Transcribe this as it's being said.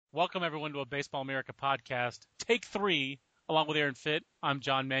Welcome, everyone, to a Baseball America podcast. Take 3, along with Aaron Fitt. I'm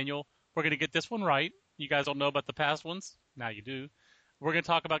John Manuel. We're going to get this one right. You guys don't know about the past ones. Now you do. We're going to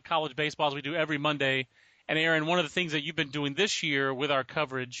talk about college baseball as we do every Monday. And, Aaron, one of the things that you've been doing this year with our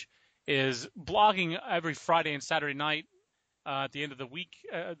coverage is blogging every Friday and Saturday night at the end of the week,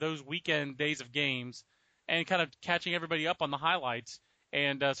 those weekend days of games, and kind of catching everybody up on the highlights.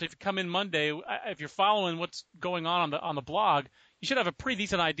 And so if you come in Monday, if you're following what's going on the blog, you should have a pretty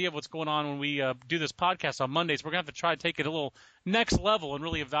decent idea of what's going on when we do this podcast on Mondays. We're going to have to try to take it a little next level and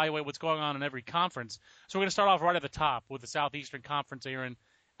really evaluate what's going on in every conference. So we're going to start off right at the top with the Southeastern Conference, Aaron,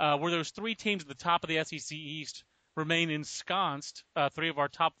 where those 3 teams at the top of the SEC East remain ensconced, 3 of our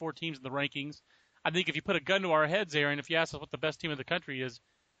top 4 teams in the rankings. I think if you put a gun to our heads, Aaron, if you ask us what the best team in the country is,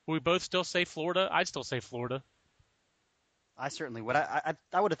 will we both still say Florida? I'd still say Florida. I certainly would. I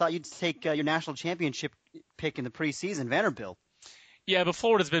would have thought you'd take your national championship pick in the preseason, Vanderbilt. Yeah, but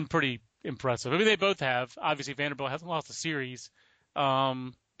Florida's been pretty impressive. I mean, they both have. Obviously, Vanderbilt hasn't lost a series.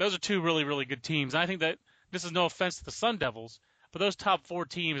 Those are 2 really, really good teams. And I think that this is no offense to the Sun Devils, but those top 4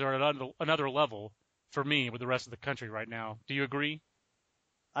 teams are at another level for me with the rest of the country right now. Do you agree?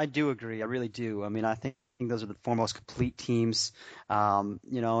 I do agree. I really do. I mean, I think those are the 4 most complete teams. And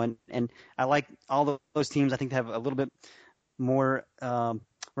I like all those teams. I think they have a little bit more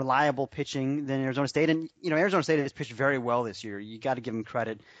reliable pitching than Arizona State. And, Arizona State has pitched very well this year. You got to give them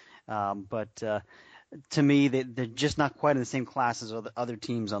credit. But to me, they're just not quite in the same class as other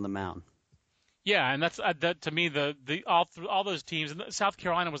teams on the mound. Yeah, and that's that to me all those teams. South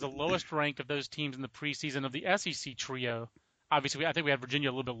Carolina was the lowest ranked of those teams in the preseason of the SEC trio. Obviously, I think we had Virginia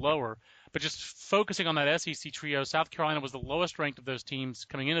a little bit lower, but just focusing on that SEC trio, South Carolina was the lowest ranked of those teams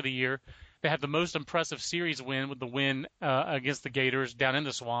coming into the year. They had the most impressive series win with the win against the Gators down in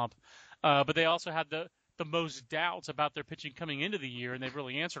the Swamp, but they also had the most doubts about their pitching coming into the year, and they've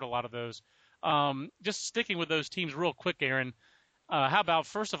really answered a lot of those. Just sticking with those teams real quick, Aaron. How about,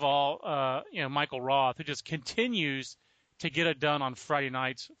 first of all, Michael Roth, who just continues to get it done on Friday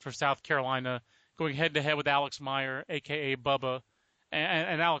nights for South Carolina, going head-to-head with Alex Meyer, a.k.a. Bubba.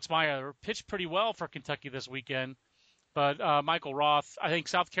 And Alex Meyer pitched pretty well for Kentucky this weekend. But Michael Roth, I think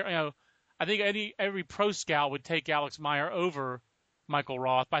South Carolina, I think every pro scout would take Alex Meyer over Michael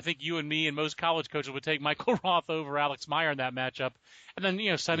Roth. But I think you and me and most college coaches would take Michael Roth over Alex Meyer in that matchup. And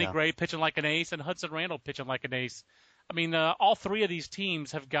then, Sonny Gray pitching like an ace and Hudson Randall pitching like an ace. I mean, all 3 of these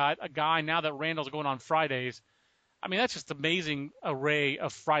teams have got a guy now that Randall's going on Fridays. I mean, that's just an amazing array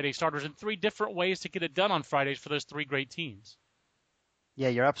of Friday starters and 3 different ways to get it done on Fridays for those 3 great teams. Yeah,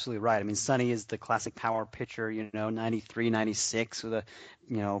 you're absolutely right. I mean, Sonny is the classic power pitcher, 93, 96 with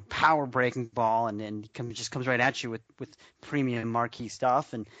a, power breaking ball and just comes right at you with premium marquee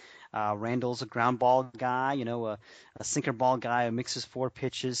stuff. And Randall's a ground ball guy, a sinker ball guy who mixes 4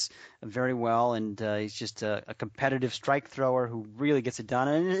 pitches very well. And he's just a competitive strike thrower who really gets it done.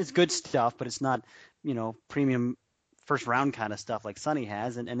 And it's good stuff, but it's not, premium first round kind of stuff like Sonny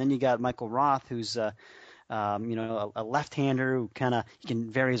has. And then you got Michael Roth, who's a left-hander who he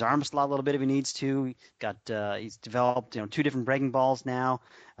can vary his arm slot a little bit if he needs to. He's developed 2 different breaking balls now.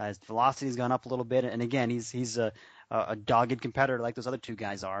 His velocity's gone up a little bit, and again he's a dogged competitor like those other 2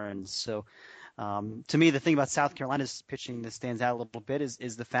 guys are. And so to me, the thing about South Carolina's pitching that stands out a little bit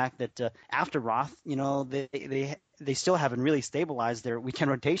is the fact that after Roth, they still haven't really stabilized their weekend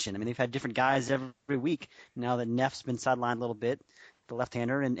rotation. I mean, they've had different guys every week now that Neff's been sidelined a little bit, the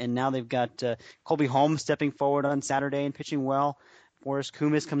left-hander, and now they've got Colby Holmes stepping forward on Saturday and pitching well. Boris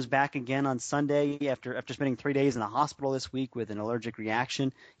Kumis comes back again on Sunday after spending 3 days in the hospital this week with an allergic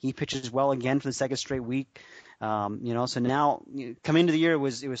reaction. He pitches well again for the second straight week. So now coming into the year, it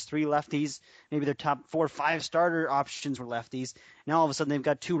was 3 lefties. Maybe their top 4 or 5 starter options were lefties. Now all of a sudden they've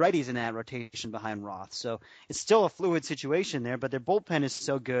got 2 righties in that rotation behind Roth. So it's still a fluid situation there, but their bullpen is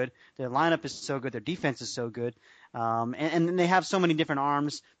so good, their lineup is so good, their defense is so good. And they have so many different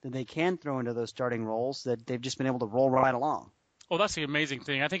arms that they can throw into those starting roles that they've just been able to roll right along. Well, that's the amazing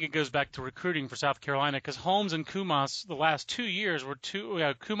thing. I think it goes back to recruiting for South Carolina because Holmes and Kumas the last 2 years were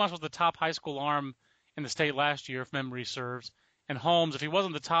Kumas was the top high school arm in the state last year, if memory serves. And Holmes, if he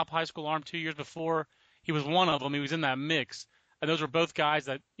wasn't the top high school arm 2 years before, he was one of them. He was in that mix. And those were both guys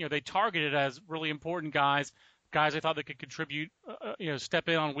that, they targeted as really important guys they thought they could contribute, step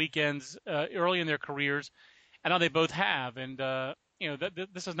in on weekends early in their careers. And now they both have. And,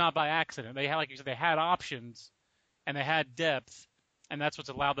 this is not by accident. They had, like you said, they had options and they had depth. And that's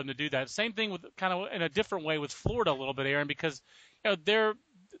what's allowed them to do that. Same thing with kind of in a different way with Florida a little bit, Aaron, because their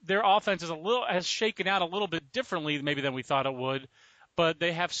offense has shaken out a little bit differently maybe than we thought it would, but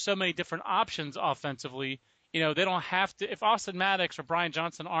they have so many different options offensively. They don't have to. If Austin Maddox or Brian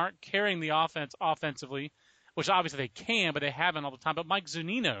Johnson aren't carrying the offense offensively, which obviously they can, but they haven't all the time. But Mike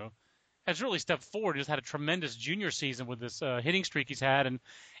Zunino has really stepped forward. He's had a tremendous junior season with this hitting streak he's had,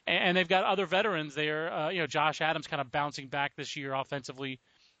 and they've got other veterans there. Josh Adams kind of bouncing back this year offensively.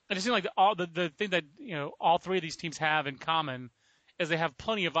 And it seems like the thing that all three of these teams have in common is they have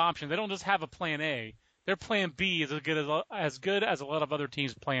plenty of options. They don't just have a plan A. Their plan B is as good as a lot of other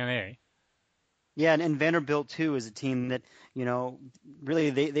teams' plan A. Yeah, and Vanderbilt too is a team that really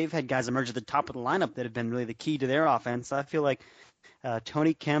they've had guys emerge at the top of the lineup that have been really the key to their offense. I feel like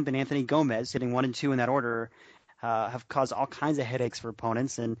Tony Kemp and Anthony Gomez, hitting 1 and 2 in that order, have caused all kinds of headaches for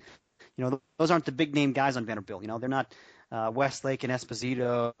opponents. And those aren't the big name guys on Vanderbilt. They're not Westlake and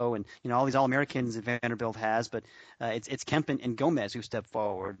Esposito and all these All-Americans that Vanderbilt has, but it's Kemp and Gomez who step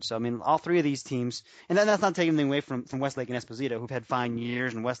forward. So I mean, all three of these teams, and that's not taking anything away from Westlake and Esposito, who've had fine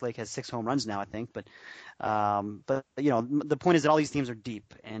years, and Westlake has 6 home runs now, I think. But the point is that all these teams are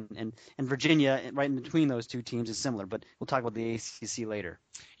deep, and Virginia, right in between those two teams, is similar. But we'll talk about the ACC later.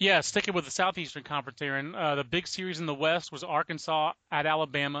 Yeah, sticking with the Southeastern Conference, Aaron, the big series in the West was Arkansas at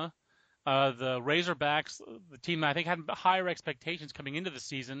Alabama. The Razorbacks, the team that I think had higher expectations coming into the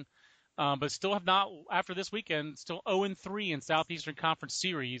season, but still have not, after this weekend, still 0-3 in Southeastern Conference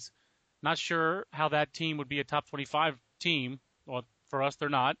series. Not sure how that team would be a top 25 team. Well, for us, they're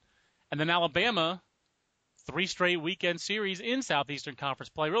not. And then Alabama, 3 straight weekend series in Southeastern Conference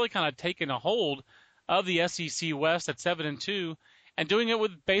play, really kind of taking a hold of the SEC West at 7-2, and doing it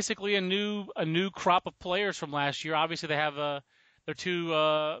with basically a new crop of players from last year. Obviously, they have their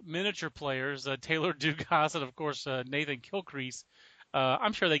 2 miniature players, Taylor Dugas and, of course, Nathan Kilcrease.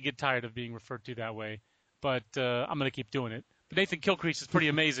 I'm sure they get tired of being referred to that way, but I'm going to keep doing it. But Nathan Kilcrease is pretty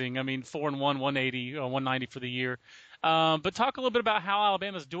amazing. I mean, 4-1, 180, 190 for the year. But talk a little bit about how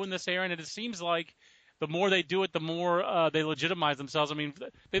Alabama's doing this, Aaron. And it seems like the more they do it, the more they legitimize themselves. I mean,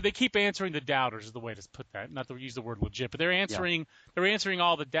 they keep answering the doubters is the way to put that. Not to use the word legit, but they're answering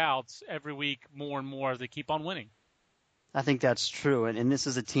all the doubts every week more and more as they keep on winning. I think that's true, and this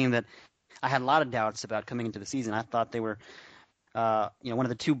is a team that I had a lot of doubts about coming into the season. I thought they were, one of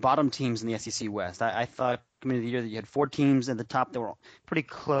the 2 bottom teams in the SEC West. I thought coming into the year that you had 4 teams at the top that were pretty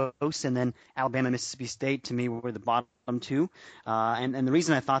close, and then Alabama, Mississippi State to me were the bottom 2. And the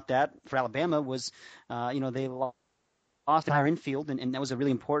reason I thought that for Alabama was, they lost entire infield, and that was a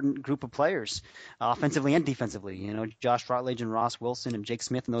really important group of players, offensively and defensively. Josh Routledge and Ross Wilson and Jake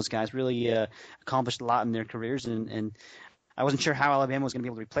Smith and those guys really accomplished a lot in their careers, and I wasn't sure how Alabama was going to be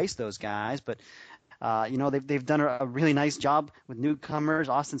able to replace those guys, but they've done a really nice job with newcomers.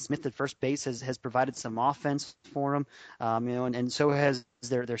 Austin Smith at first base has provided some offense for them, and so has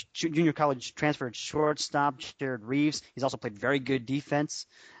their junior college transfer shortstop Jared Reeves. He's also played very good defense.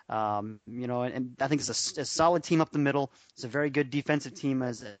 And I think it's a solid team up the middle. It's a very good defensive team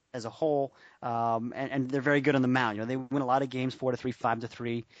as a whole, and they're very good on the mound. They win a lot of games 4-3,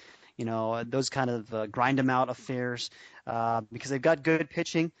 5-3. Those kind of grind them out affairs because they've got good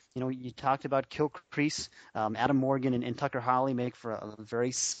pitching. You talked about Kilcrease, Adam Morgan, and Tucker Holly make for a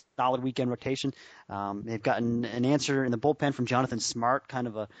very solid weekend rotation. They've gotten an answer in the bullpen from Jonathan Smart, kind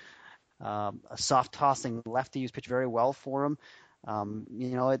of a soft tossing lefty who's pitched very well for him.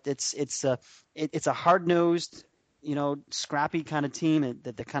 It's a hard-nosed, scrappy kind of team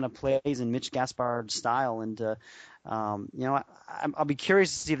that kind of plays in Mitch Gaspard's style, and I'll be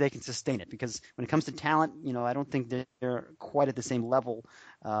curious to see if they can sustain it, because when it comes to talent, I don't think they're quite at the same level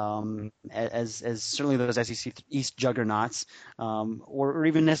as certainly those SEC East juggernauts, or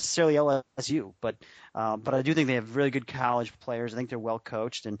even necessarily LSU. But I do think they have really good college players. I think they're well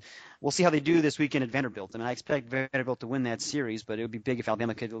coached, and we'll see how they do this weekend at Vanderbilt. I mean, I expect Vanderbilt to win that series, but it would be big if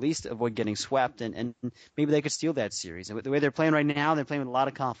Alabama could at least avoid getting swept, and maybe they could steal that series. And the way they're playing right now, they're playing with a lot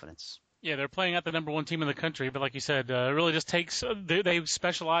of confidence. Yeah, they're playing at the number 1 team in the country, but like you said, it really just takes they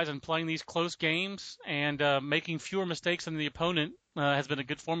specialize in playing these close games, and making fewer mistakes than the opponent has been a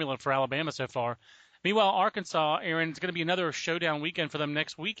good formula for Alabama so far. Meanwhile, Arkansas, Aaron, it's going to be another showdown weekend for them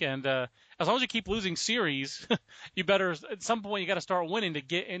next weekend. As long as you keep losing series, you better at some point you got to start winning to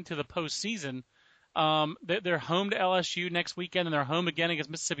get into the postseason. They're home to LSU next weekend, and they're home again against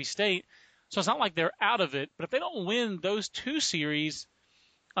Mississippi State, so it's not like they're out of it. But if they don't win those 2 series,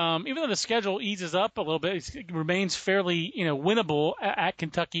 even though the schedule eases up a little bit, it remains fairly, winnable at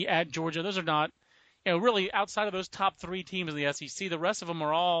Kentucky, at Georgia. Those are not, really outside of those top 3 teams in the SEC. The rest of them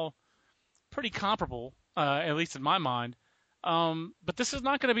are all pretty comparable, at least in my mind. But this is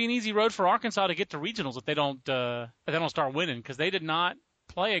not going to be an easy road for Arkansas to get to regionals if they don't start winning, because they did not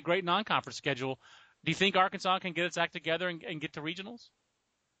play a great non-conference schedule. Do you think Arkansas can get its act together and get to regionals?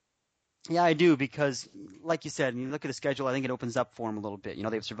 Yeah, I do because, like you said, when you look at the schedule, I think it opens up for them a little bit.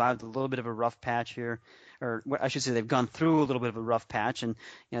 They've survived a little bit of a rough patch here, or I should say they've gone through a little bit of a rough patch, and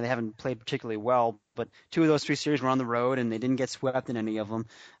they haven't played particularly well. But two of those three series were on the road, and they didn't get swept in any of them.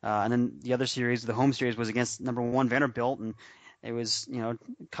 And then the other series, the home series, was against number one Vanderbilt, and it was a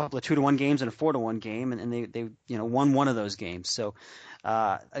couple of 2-1 games and a 4-1 game, and they won one of those games. So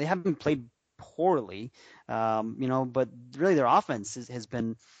they haven't played poorly, but really their offense has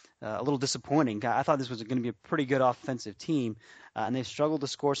been a little disappointing. I thought this was going to be a pretty good offensive team, and they've struggled to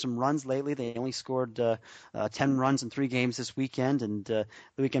score some runs lately. They only scored 10 runs in 3 games this weekend, and the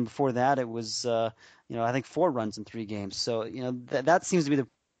weekend before that it was, I think 4 runs in 3 games. So, that seems to be the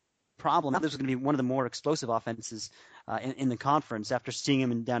problem. Now this is going to be one of the more explosive offenses in the conference after seeing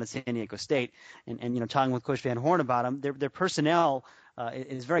him down at San Diego State, and talking with Coach Van Horn about him. Their personnel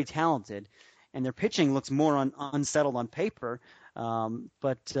is very talented, and their pitching looks more unsettled on paper.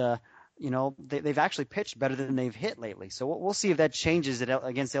 They've actually pitched better than they've hit lately. So we'll see if that changes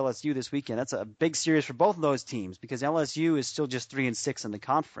against LSU this weekend. That's a big series for both of those teams because LSU is still just 3-6 in the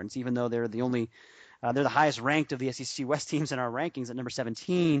conference, even though they're the highest ranked of the SEC West teams in our rankings at number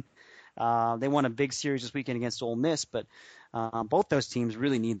 17. They won a big series this weekend against Ole Miss, but both those teams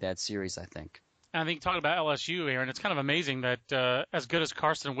really need that series, I think. And I think talking about LSU, Aaron, it's kind of amazing that as good as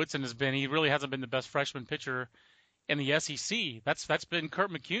Carson Whitson has been, he really hasn't been the best freshman pitcher in the SEC. That's been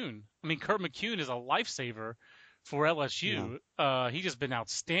Kurt McCune. I mean, Kurt McCune is a lifesaver for LSU. Yeah. He's just been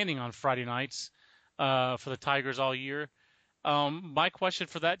outstanding on Friday nights for the Tigers all year. My question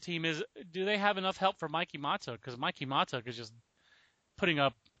for that team is, do they have enough help for Mikey Matuk? Because Mikey Matuk is just putting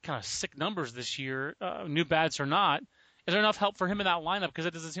up kind of sick numbers this year, new bats or not. Is there enough help for him in that lineup? Because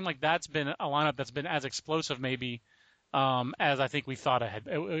it doesn't seem like that's been a lineup that's been as explosive maybe as I think we thought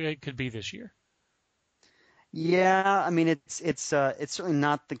it could be this year. Yeah, I mean it's certainly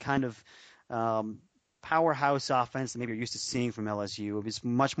not the kind of powerhouse offense that maybe you're used to seeing from LSU. It was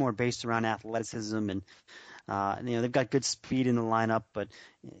much more based around athleticism and they've got good speed in the lineup, but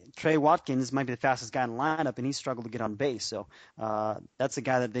Trey Watkins might be the fastest guy in the lineup, and he's struggled to get on base. So that's a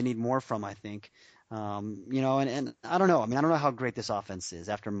guy that they need more from, I think. And I don't know. I mean, I don't know how great this offense is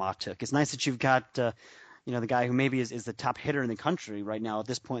after Matuk. It's nice that you've got the guy who maybe is the top hitter in the country right now at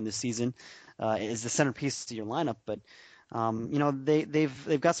this point in the season is the centerpiece to your lineup, but.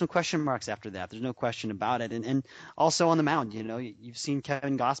 They've got some question marks after that. There's no question about it. And also on the mound, you've seen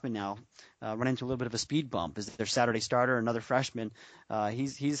Kevin Gausman now run into a little bit of a speed bump as their Saturday starter, another freshman.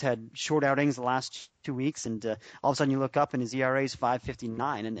 He's had short outings the last 2 weeks, and all of a sudden you look up and his ERA is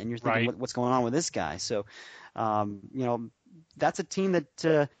 5.59, and you're thinking, right. What's going on with this guy? So, that's a team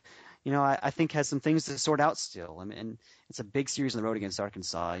that. I think has some things to sort out still. I mean, and it's a big series on the road against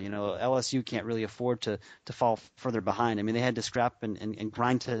Arkansas. LSU can't really afford to fall further behind. I mean, they had to scrap and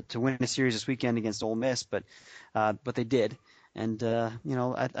grind to win a series this weekend against Ole Miss, but they did. And,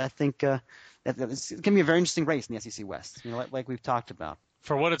 I think that it's going to be a very interesting race in the SEC West, like we've talked about.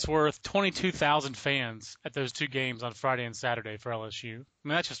 For what it's worth, 22,000 fans at those 2 games on Friday and Saturday for LSU. I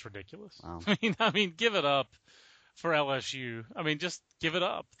mean, that's just ridiculous. Wow. I mean, give it up for LSU. I mean, just give it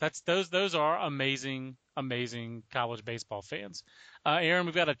up. Those are amazing college baseball fans. Aaron,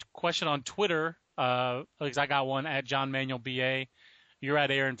 we've got a question on Twitter. At least I got one at John Manuel BA. You're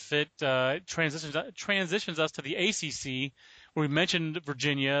at Aaron Fitt. Transitions us to the ACC, where we mentioned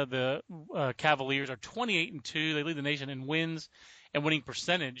Virginia. The Cavaliers are 28-2. They lead the nation in wins and winning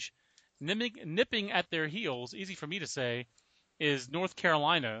percentage. Nipping at their heels, easy for me to say, is North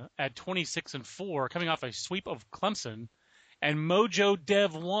Carolina at 26-4, coming off a sweep of Clemson. And Mojo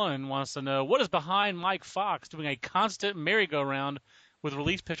Dev 1 wants to know, what is behind Mike Fox doing a constant merry-go-round with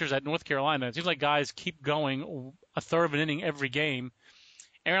relief pitchers at North Carolina? It seems like guys keep going a third of an inning every game.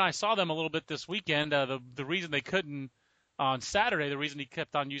 Aaron, I saw them a little bit this weekend. The reason they couldn't on Saturday, the reason he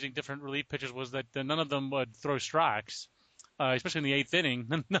kept on using different relief pitchers was that none of them would throw strikes, especially in the 8th inning.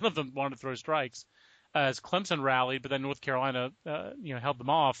 None of them wanted to throw strikes. As Clemson rallied, but then North Carolina, held them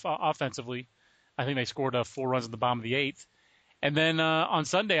off offensively. I think they scored 4 runs in the bottom of the 8th. And then on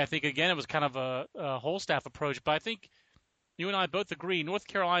Sunday, I think, again, it was kind of a whole staff approach. But I think you and I both agree North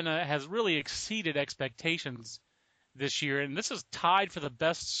Carolina has really exceeded expectations this year. And this is tied for the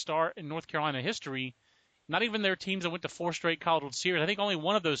best start in North Carolina history. Not even their teams that went to 4 straight College World Series. I think only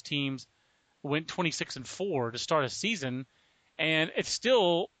one of those teams went 26-4 to start a season. And it's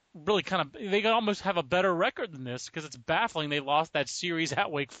still really kind of – they could almost have a better record than this because it's baffling they lost that series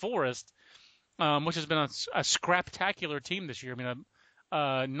at Wake Forest. Which has been a scraptacular team this year. I mean,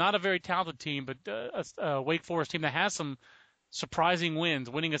 not a very talented team, but a Wake Forest team that has some surprising wins,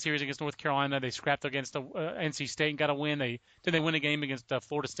 winning a series against North Carolina. They scrapped against NC State and got a win. They win a game against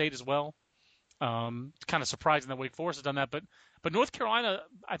Florida State as well. It's kind of surprising that Wake Forest has done that, but North Carolina,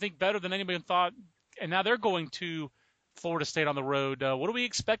 I think, better than anybody thought, and now they're going to Florida State on the road. What do we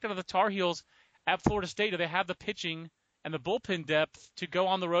expect out of the Tar Heels at Florida State? Do they have the pitching and the bullpen depth to go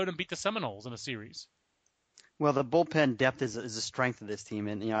on the road and beat the Seminoles in a series? Well, the bullpen depth is a strength of this team,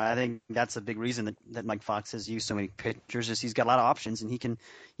 and I think that's a big reason that Mike Fox has used so many pitchers. Is he's got a lot of options, and he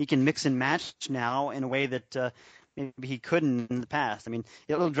can mix and match now in a way that maybe he couldn't in the past. I mean,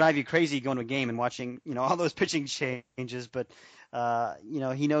 it'll drive you crazy going to a game and watching all those pitching changes, but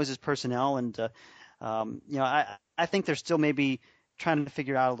he knows his personnel, and I think they're still maybe trying to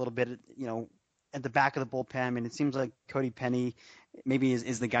figure out a little bit, at the back of the bullpen. I mean, it seems like Cody Penny maybe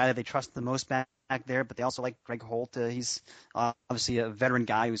is the guy that they trust the most back there, but they also like Greg Holt. He's obviously a veteran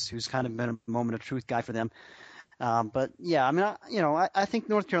guy who's kind of been a moment of truth guy for them. But yeah, I mean, I think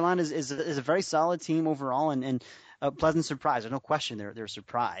North Carolina is a very solid team overall, and a pleasant surprise. There's no question they're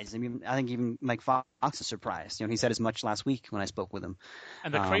surprised. I mean, I think even Mike Fox is surprised. He said as much last week when I spoke with him.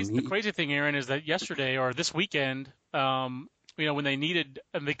 And the crazy thing, Aaron, is that yesterday or this weekend, when they needed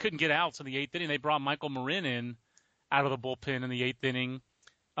and they couldn't get outs in the eighth inning, they brought Michael Marin in out of the bullpen in the eighth inning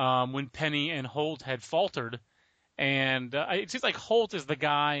when Penny and Holt had faltered. And it seems like Holt is the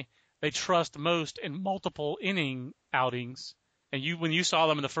guy they trust most in multiple inning outings. And when you saw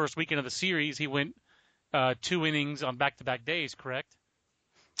them in the first weekend of the series, he went 2 innings on back-to-back days, correct?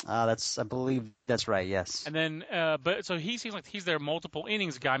 I believe that's right. Yes. And then, so he seems like he's their multiple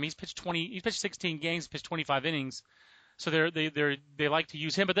innings guy. I mean, he's pitched 16 games, pitched 25 innings. So they like to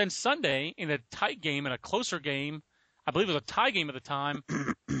use him. But then Sunday in a tight game, in a closer game, I believe it was a tie game at the time,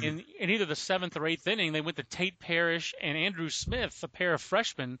 in either the 7th or 8th inning, they went to Tate Parrish and Andrew Smith, a pair of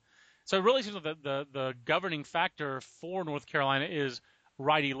freshmen. So it really seems like the governing factor for North Carolina is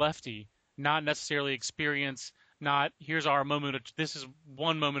righty-lefty, not necessarily experience, not here's our this is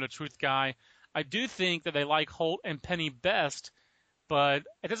one moment of truth guy. I do think that they like Holt and Penny best, but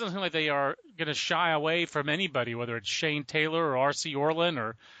it doesn't seem like they are going to shy away from anybody, whether it's Shane Taylor or R.C. Orland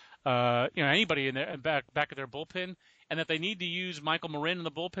or anybody in their back of their bullpen. And that they need to use Michael Marin in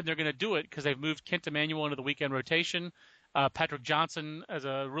the bullpen, they're going to do it because they've moved Kent Emanuel into the weekend rotation. Patrick Johnson as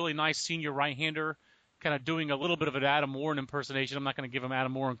a really nice senior right-hander, kind of doing a little bit of an Adam Warren impersonation. I'm not going to give him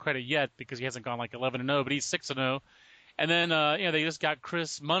Adam Warren credit yet because he hasn't gone like 11-0, but he's 6-0. And then they just got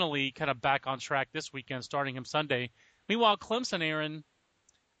Chris Munnelly kind of back on track this weekend, starting him Sunday. Meanwhile, Clemson, Aaron,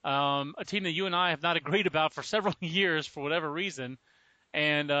 a team that you and I have not agreed about for several years for whatever reason,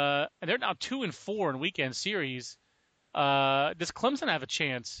 and they're now 2-4 in weekend series. Does Clemson have a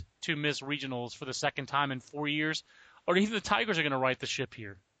chance to miss regionals for the second time in 4 years, or do you think the Tigers are going to right the ship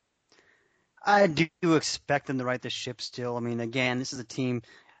here? I do expect them to right the ship still. I mean, again, this is a team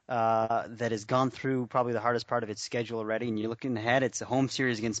that has gone through probably the hardest part of its schedule already, and you're looking ahead. It's a home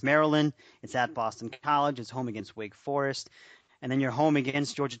series against Maryland. It's at Boston College. It's home against Wake Forest. And then you're home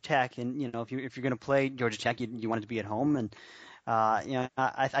against Georgia Tech. And, if you're going to play Georgia Tech, you want it to be at home. And,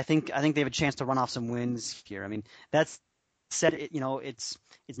 I think they have a chance to run off some wins here. I mean, that's said, it's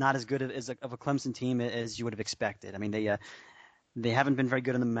not as good of a Clemson team as you would have expected. I mean, they haven't been very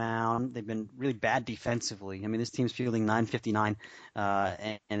good on the mound. They've been really bad defensively. I mean, this team's fielding 959,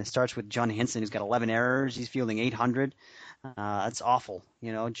 and it starts with John Hinson, who's got 11 errors. He's fielding 800. That's awful.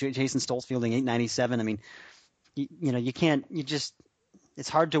 Jason Stoll's fielding 897. I mean, it's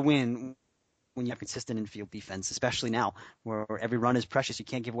hard to win when you have consistent infield defense, especially now where every run is precious. You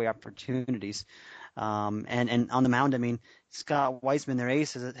can't give away opportunities. And on the mound, I mean, Scott Weisman, their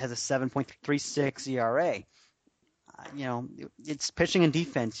ace, has a 7.36 ERA. It's pitching and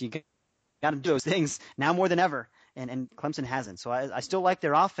defense. You got to do those things now more than ever, and Clemson hasn't. So I still like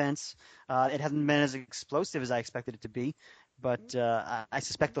their offense. It hasn't been as explosive as I expected it to be, but I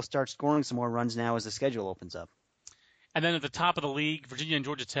suspect they'll start scoring some more runs now as the schedule opens up. And then at the top of the league, Virginia and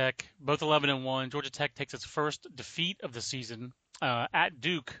Georgia Tech, both 11-1. Georgia Tech takes its first defeat of the season at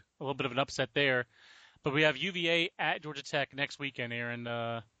Duke. A little bit of an upset there. But we have UVA at Georgia Tech next weekend, Aaron.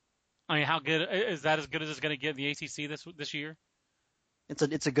 I mean, how good is that? As good as it's going to get in the ACC this year?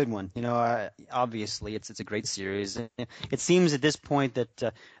 It's a good one. Obviously it's a great series. It seems at this point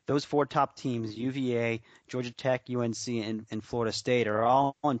that those 4 top teams, UVA, Georgia Tech, UNC, and Florida State, are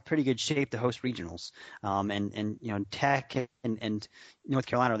all in pretty good shape to host regionals. And Tech and North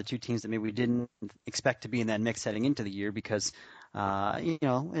Carolina are the 2 teams that maybe we didn't expect to be in that mix heading into the year because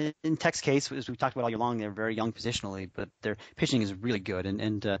in Tech's case, as we've talked about all year long, they're very young positionally, but their pitching is really good.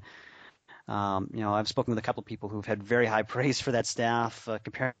 I've spoken with a couple of people who've had very high praise for that staff,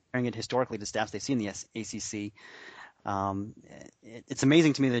 comparing it historically to staffs they've seen in the ACC. Um, it's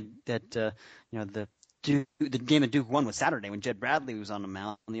amazing to me that the game that Duke won was Saturday when Jed Bradley was on the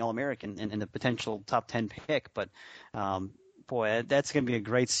mound, on the All-American, and the potential top 10 pick. But boy, that's going to be a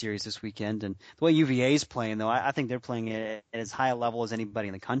great series this weekend. And the way UVA is playing, though, I think they're playing at as high a level as anybody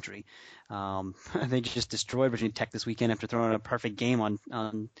in the country. They just destroyed Virginia Tech this weekend after throwing a perfect game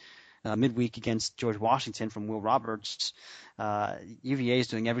on midweek against George Washington from Will Roberts. UVA is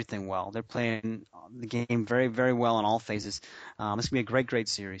doing everything well. They're playing the game very, very well in all phases. This is going to be a great, great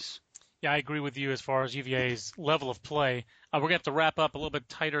series. Yeah, I agree with you as far as UVA's level of play. We're going to have to wrap up a little bit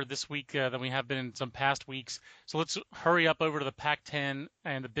tighter this week than we have been in some past weeks. So let's hurry up over to the Pac-10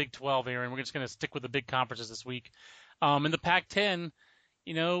 and the Big 12, Aaron. We're just going to stick with the big conferences this week. In the Pac-10,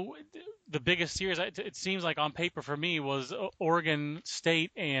 the biggest series, it seems like on paper for me, was Oregon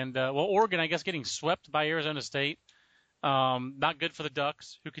State and, Oregon, I guess, getting swept by Arizona State. Not good for the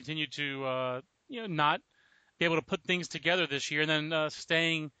Ducks, who continue to, not be able to put things together this year. And then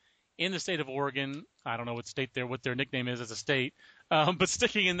staying in the state of Oregon, I don't know what their nickname is as a state, but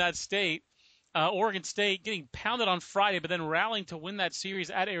sticking in that state, Oregon State getting pounded on Friday, but then rallying to win that series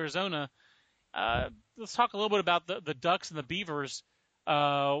at Arizona. Let's talk a little bit about the Ducks and the Beavers.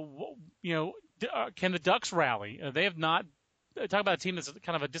 Can the Ducks rally? They have not. Talk about a team that's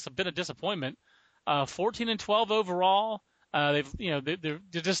kind of been a disappointment. 14-12 overall. They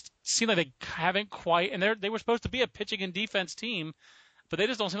just seem like they haven't quite, and they were supposed to be a pitching and defense team, but they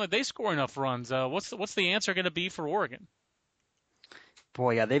just don't seem like they score enough runs. What's the answer going to be for Oregon?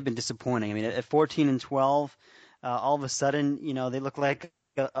 Boy, yeah, they've been disappointing. I mean, at 14-12, all of a sudden, they look like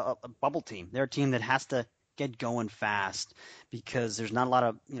a bubble team. They're a team that has to get going fast because there's not a lot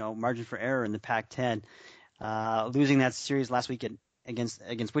of margin for error in the Pac-10. Losing that series last week against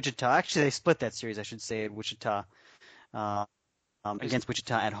Wichita. Actually, they split that series, I should say, at Wichita. Against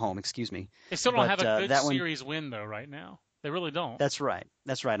Wichita at home. Excuse me. They still don't have a good series win though right now. They really don't. That's right.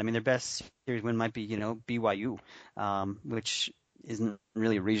 I mean, their best series win might be BYU, which isn't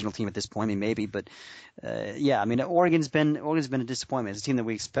really a regional team at this point. I mean, maybe, but yeah. I mean, Oregon's been a disappointment. It's a team that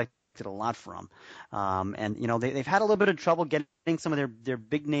we expected a lot from, and they've had a little bit of trouble getting some of their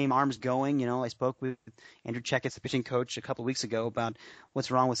big name arms going. I spoke with Andrew Checketts, the pitching coach, a couple of weeks ago about what's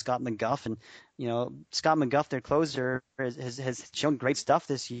wrong with Scott McGuff, and Scott McGuff, their closer, has shown great stuff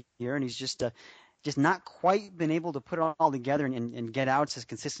this year, and he's just not quite been able to put it all together and get outs as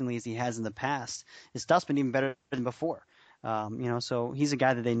consistently as he has in the past. His stuff's been even better than before. So he's a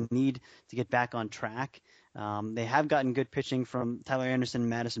guy that they need to get back on track. They have gotten good pitching from Tyler Anderson and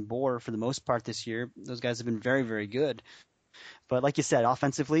Madison Boer for the most part this year. Those guys have been very, very good. But like you said,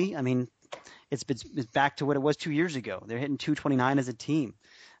 offensively, I mean, it's back to what it was 2 years ago. They're hitting 229 as a team.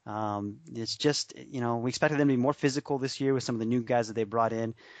 It's just, we expected them to be more physical this year with some of the new guys that they brought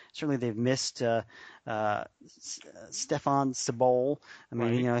in. Certainly they've missed Stefan Cebol. I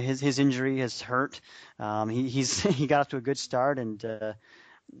mean, right. His injury has hurt. He got off to a good start and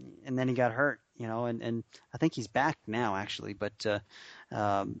then he got hurt, and I think he's back now actually, but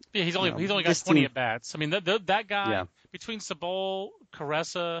he's only got 20 at bats. I mean, that guy between Cebol,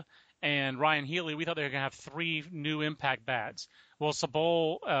 Caressa, and Ryan Healy, we thought they were going to have 3 new impact bats. Well,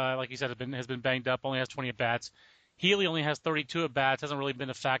 Cebol, like you said, has been banged up, only has 20 at bats. Healy only has 32 at bats, hasn't really been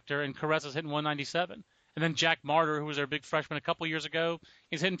a factor, and Caressa's hitting 197. And then Jack Martyr, who was their big freshman a couple years ago,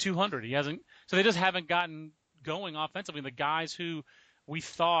 he's hitting 200. So they just haven't gotten going offensively. The guys who we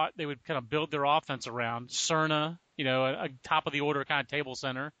thought they would kind of build their offense around, Cerna, a top of the order kind of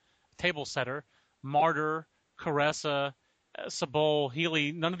table setter, Martyr, Caressa, Cebol,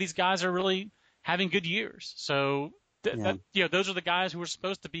 Healy, none of these guys are really having good years. So those are the guys who were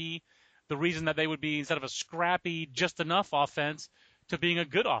supposed to be the reason that they would be, instead of a scrappy, just enough offense, to being a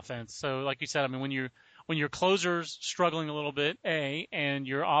good offense. So like you said, I mean, when your closer's struggling a little bit, and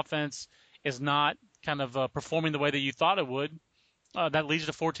your offense is not kind of performing the way that you thought it would, that leads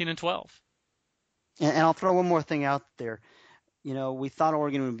to 14-12. And I'll throw one more thing out there. We thought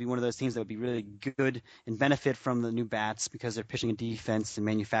Oregon would be one of those teams that would be really good and benefit from the new bats because they're pitching a defense and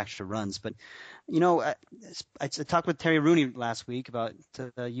manufacture runs. But, I talked with Terry Rooney last week about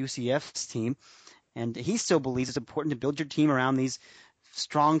the UCF's team, and he still believes it's important to build your team around these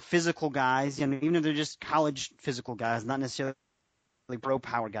strong physical guys, even if they're just college physical guys, not necessarily pro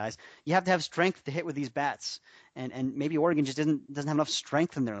power guys. You have to have strength to hit with these bats. And maybe Oregon just doesn't have enough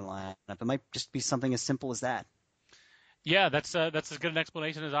strength in their lineup. It might just be something as simple as that. Yeah, that's as good an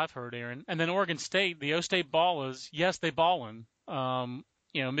explanation as I've heard, Aaron. And then Oregon State, the O-State Ballers, yes, they ballin'.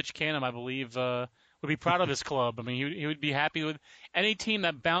 Mitch Canham, I believe, would be proud of his club. I mean, he would be happy with any team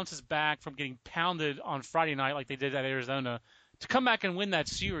that bounces back from getting pounded on Friday night like they did at Arizona to come back and win that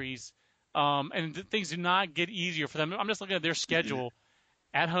series. And things do not get easier for them. I'm just looking at their schedule: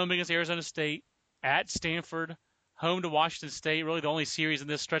 at home against Arizona State, at Stanford, home to Washington State. Really, the only series in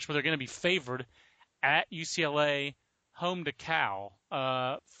this stretch where they're going to be favored. At UCLA, home to Cal.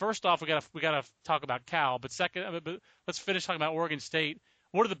 First off, we gotta talk about Cal, but second, but let's finish talking about Oregon State.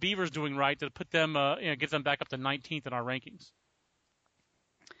 What are the Beavers doing right to put them, get them back up to 19th in our rankings?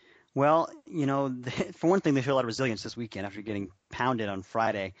 Well, for one thing, they showed a lot of resilience this weekend after getting pounded on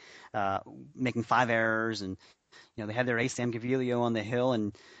Friday, uh, making 5 errors, and they had their ace Sam Gaviglio on the hill,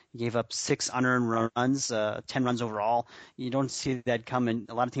 and he gave up 6 unearned runs, 10 runs overall. You don't see that coming.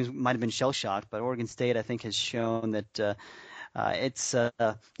 A lot of teams might have been shell shocked, but Oregon State, I think, has shown that it's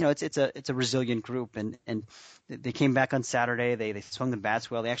a resilient group, and they came back on Saturday. They swung the bats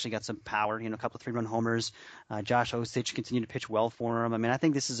well. They actually got some power. A couple of 3-run homers. Josh Osich continued to pitch well for them. I mean, I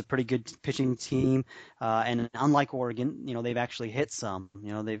think this is a pretty good pitching team. And unlike Oregon, they've actually hit some.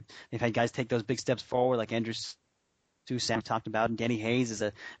 They've had guys take those big steps forward, like Andrew Sam talked about, and Danny Hayes is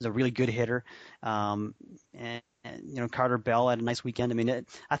a really good hitter. And Carter Bell had a nice weekend. I mean,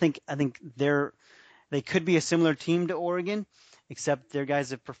 I think they could be a similar team to Oregon, except their guys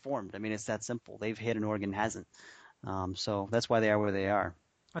have performed. I mean, it's that simple. They've hit and Oregon hasn't. So that's why they are where they are.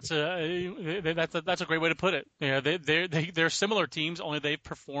 That's a great way to put it. They're similar teams, only they've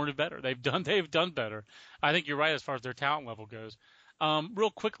performed better. They've done better. I think you're right as far as their talent level goes.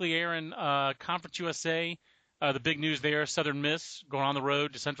 Real quickly, Aaron, Conference USA, the big news there: Southern Miss going on the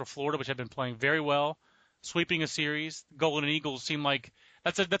road to Central Florida, which have been playing very well, sweeping a series. Golden Eagles seem like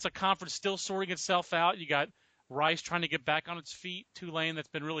that's a conference still sorting itself out. You got Rice trying to get back on its feet. Tulane that's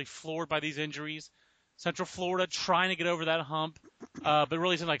been really floored by these injuries. Central Florida trying to get over that hump, but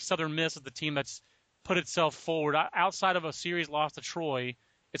really seems like Southern Miss is the team that's put itself forward. Outside of a series loss to Troy,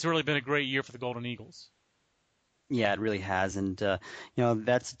 it's really been a great year for the Golden Eagles. Yeah, it really has, and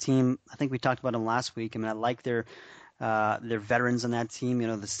that's a team. I think we talked about them last week. I mean, I like their veterans on that team.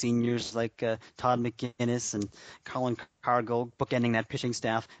 The seniors like Todd McGinnis and Colin Cargill bookending that pitching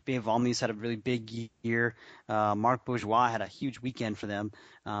staff. Bea Valmes had a really big year. Marc Bourgeois had a huge weekend for them.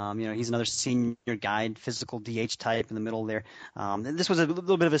 He's another senior guy, physical DH type in the middle there. This was a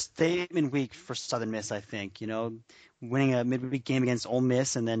little bit of a statement week for Southern Miss, I think. Winning a midweek game against Ole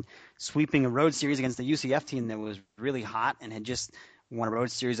Miss and then sweeping a road series against the UCF team that was really hot and had just won a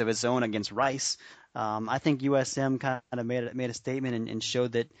road series of its own against Rice. I think USM kind of made a statement and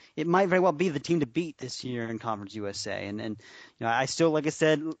showed that it might very well be the team to beat this year in Conference USA. And I still, like I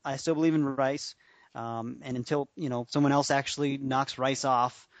said, I still believe in Rice. And until someone else actually knocks Rice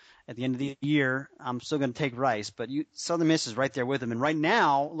off at the end of the year, I'm still going to take Rice. But Southern Miss is right there with them, and right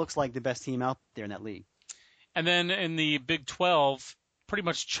now it looks like the best team out there in that league. And then in the Big 12, pretty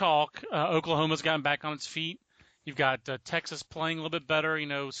much chalk. Oklahoma's gotten back on its feet. You've got Texas playing a little bit better.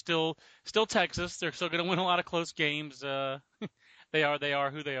 Still Texas. They're still going to win a lot of close games. They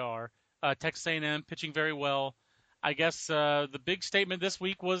are who they are. Texas A&M pitching very well. I guess the big statement this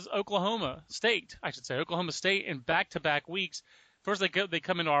week was Oklahoma State. I should say Oklahoma State in back-to-back weeks. First they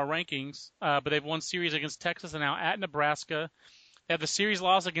come into our rankings, but they've won series against Texas and now at Nebraska. They have the series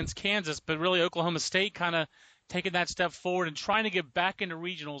loss against Kansas, but really Oklahoma State kind of taking that step forward and trying to get back into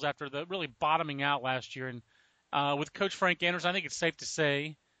regionals after the really bottoming out last year. And with Coach Frank Anderson, I think it's safe to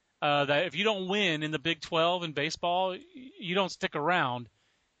say that if you don't win in the Big 12 in baseball, you don't stick around.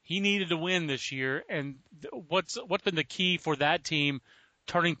 He needed to win this year, and what's been the key for that team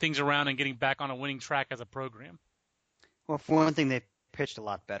turning things around and getting back on a winning track as a program? Well, for one thing, they pitched a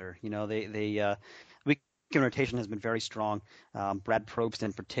lot better. Weekend rotation has been very strong. Brad Probst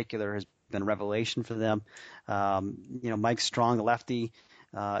in particular has been a revelation for them. Mike Strong, the lefty,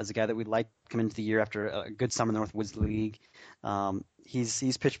 is a guy that we'd like to come into the year after a good summer in the Northwoods League.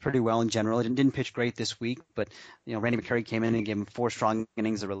 He's pitched pretty well in general. He didn't pitch great this week, but Randy McCurry came in and gave him 4 strong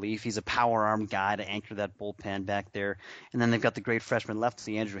innings of relief. He's a power arm guy to anchor that bullpen back there. And then they've got the great freshman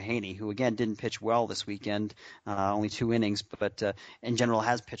lefty Andrew Haney, who again didn't pitch well this weekend, only 2 innings, but in general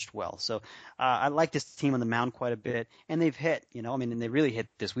has pitched well. So I like this team on the mound quite a bit, and they've hit. And they really hit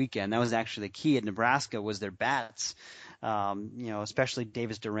this weekend. That was actually the key at Nebraska was their bats. Especially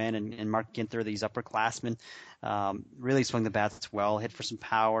Davis Duran and Mark Ginther, these upperclassmen, really swung the bats well, hit for some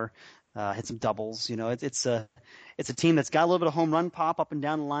power, hit some doubles. It's a team that's got a little bit of home run pop up and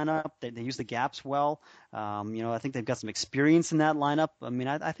down the lineup. They use the gaps well. I think they've got some experience in that lineup. I mean,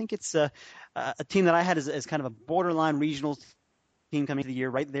 I think it's a team that I had as kind of a borderline regional team coming into the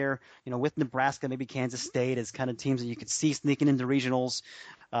year, right there, with Nebraska, maybe Kansas State as kind of teams that you could see sneaking into regionals,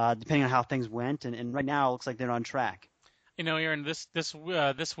 depending on how things went. And right now, it looks like they're on track. Aaron, this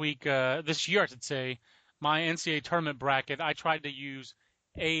week, this year, I should say, my NCAA tournament bracket, I tried to use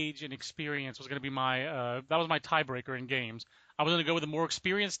age and experience was going to be that was my tiebreaker in games. I was going to go with a more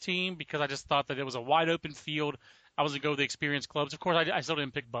experienced team because I just thought that it was a wide open field. I was going to go with the experienced clubs. Of course, I still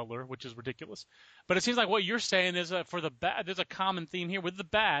didn't pick Butler, which is ridiculous. But it seems like what you're saying is there's a common theme here with the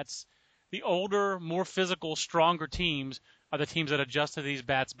bats. The older, more physical, stronger teams are the teams that adjust to these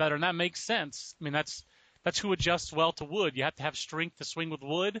bats better, and that makes sense. I mean, that's who adjusts well to wood. You have to have strength to swing with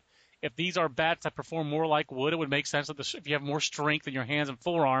wood. If these are bats that perform more like wood, it would make sense that if you have more strength in your hands and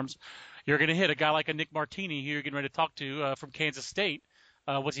forearms, you're going to hit a guy like a Nick Martini, who you're getting ready to talk to from Kansas State.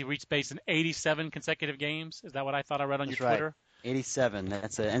 What's he reached base in 87 consecutive games? Is that what I thought I read on That's your right. Twitter? 87.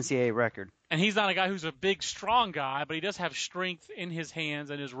 That's an NCAA record. And he's not a guy who's a big, strong guy, but he does have strength in his hands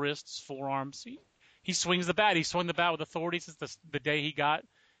and his wrists, forearms. He swings the bat. He swung the bat with authority since the day he got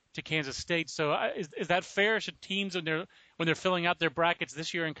to Kansas State. So is that fair? Should teams, when they're filling out their brackets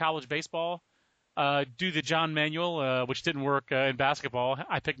this year in college baseball, do the John Manuel, which didn't work in basketball?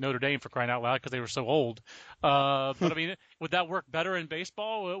 I picked Notre Dame for crying out loud because they were so old. But I mean, would that work better in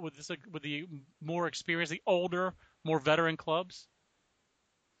baseball with the more experienced, the older, more veteran clubs?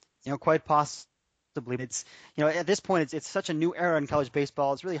 Quite possibly. It's at this point it's such a new era in college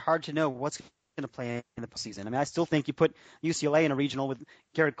baseball. It's really hard to know what's going to play in the postseason. I mean, I still think you put UCLA in a regional with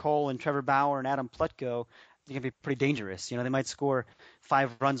Garrett Cole and Trevor Bauer and Adam Plutko, they can be pretty dangerous. They might score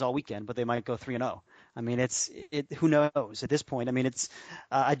 5 runs all weekend, but they might go 3-0. I mean, who knows at this point? I mean,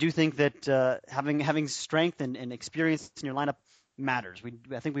 I do think that having strength and experience in your lineup matters.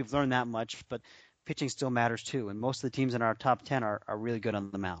 I think we've learned that much, but pitching still matters too. And most of the teams in our top 10 are really good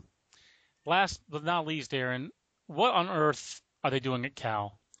on the mound. Last but not least, Aaron, what on earth are they doing at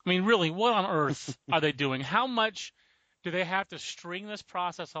Cal? I mean, really, what on earth are they doing? How much do they have to string this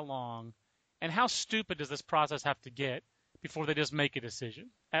process along? And how stupid does this process have to get before they just make a decision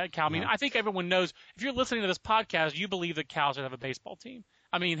at Cal? I mean, I think everyone knows, if you're listening to this podcast, you believe that Cal should have a baseball team.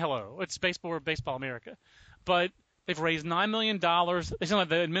 I mean, hello, it's Baseball America. But they've raised $9 million. They seem like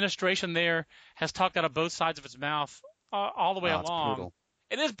the administration there has talked out of both sides of its mouth all the way along. It's brutal.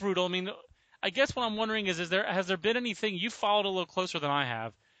 It is brutal. I mean, I guess what I'm wondering has there been anything, you followed a little closer than I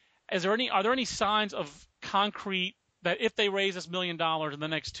have, are there any signs of concrete that if they raise this $1 million in the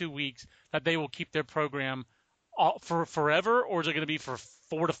next 2 weeks, that they will keep their program for forever, or is it going to be for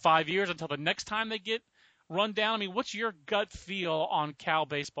 4 to 5 years until the next time they get run down? I mean, what's your gut feel on Cal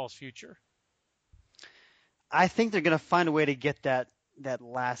baseball's future? I think they're going to find a way to get that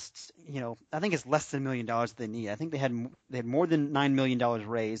last, I think it's less than $1 million that they need. I think they had more than $9 million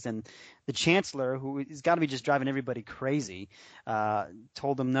raised, and the chancellor, who has got to be just driving everybody crazy,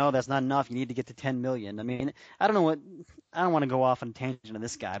 told them, no, that's not enough. You need to get to $10 million. I mean, I don't want to go off on a tangent on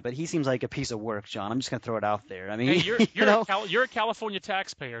this guy, but he seems like a piece of work, John. I'm just going to throw it out there. I mean, hey, you're a California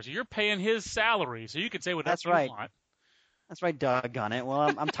taxpayer, so you're paying his salary, so you could say whatever you want. That's right, Doug on it. Well,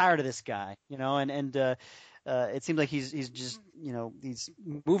 I'm tired of this guy, and it seems like he's just, he's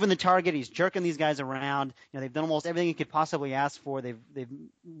moving the target. He's jerking these guys around. They've done almost everything he could possibly ask for. They've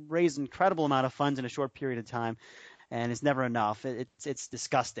raised an incredible amount of funds in a short period of time, and it's never enough. It's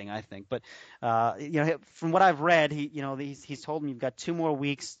disgusting, I think. But from what I've read, he's told them you've got 2 more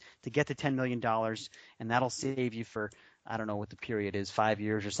weeks to get to $10 million, and that'll save you for, I don't know what the period is, 5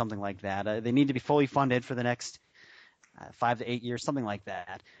 years or something like that. They need to be fully funded for the next 5 to 8 years, something like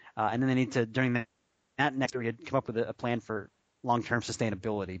that, and then they need to, during that next period, come up with a plan for long-term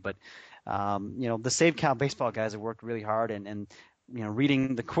sustainability. But the Save Cal baseball guys have worked really hard, and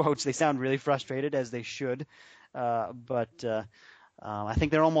reading the quotes, they sound really frustrated, as they should. But I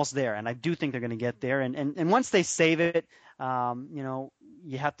think they're almost there, and I do think they're going to get there. And once they save it,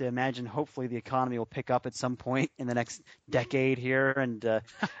 you have to imagine hopefully the economy will pick up at some point in the next decade here, and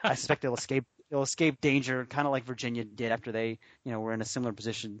I suspect they'll escape danger, kind of like Virginia did after they, were in a similar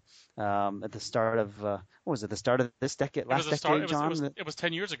position at the start of what was it? The start of this decade, decade, John. It was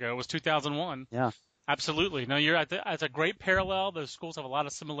 10 years ago. It was 2001. Yeah, absolutely. No, it's a great parallel. Those schools have a lot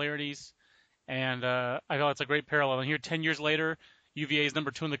of similarities, and I feel it's a great parallel. And here, 10 years later, UVA is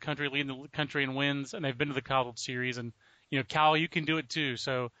number 2 in the country, leading the country in wins, and they've been to the College Series. And Cal, you can do it too.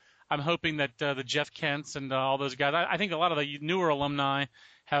 So I'm hoping that the Jeff Kents and all those guys. I think a lot of the newer alumni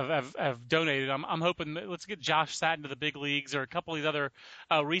have donated. I'm hoping let's get Josh Satin to the big leagues, or a couple of these other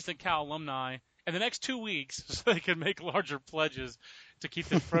recent Cal alumni in the next 2 weeks, so they can make larger pledges to keep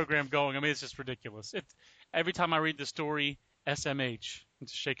this program going. I mean, it's just ridiculous. Every time I read the story, SMH, I'm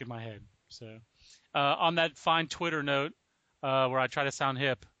just shaking my head. So on that fine Twitter note, where I try to sound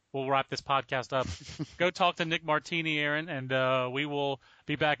hip, we'll wrap this podcast up. Go talk to Nick Martini, Aaron, and we will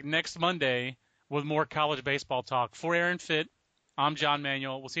be back next Monday with more college baseball talk. For Aaron Fitt, I'm John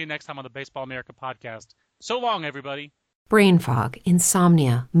Manuel. We'll see you next time on the Baseball America podcast. So long, everybody. brain fog,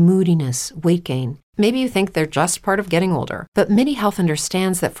 insomnia, moodiness, weight gain. Maybe you think they're just part of getting older, but MIDI Health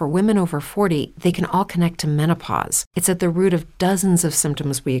understands that for women over 40, they can all connect to menopause. It's at the root of dozens of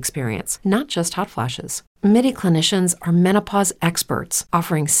symptoms we experience, not just hot flashes. MIDI clinicians are menopause experts,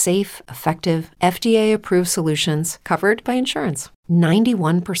 offering safe, effective, FDA-approved solutions covered by insurance.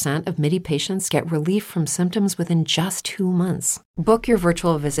 91% of MIDI patients get relief from symptoms within just 2 months. Book your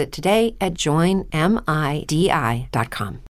virtual visit today at joinmidi.com.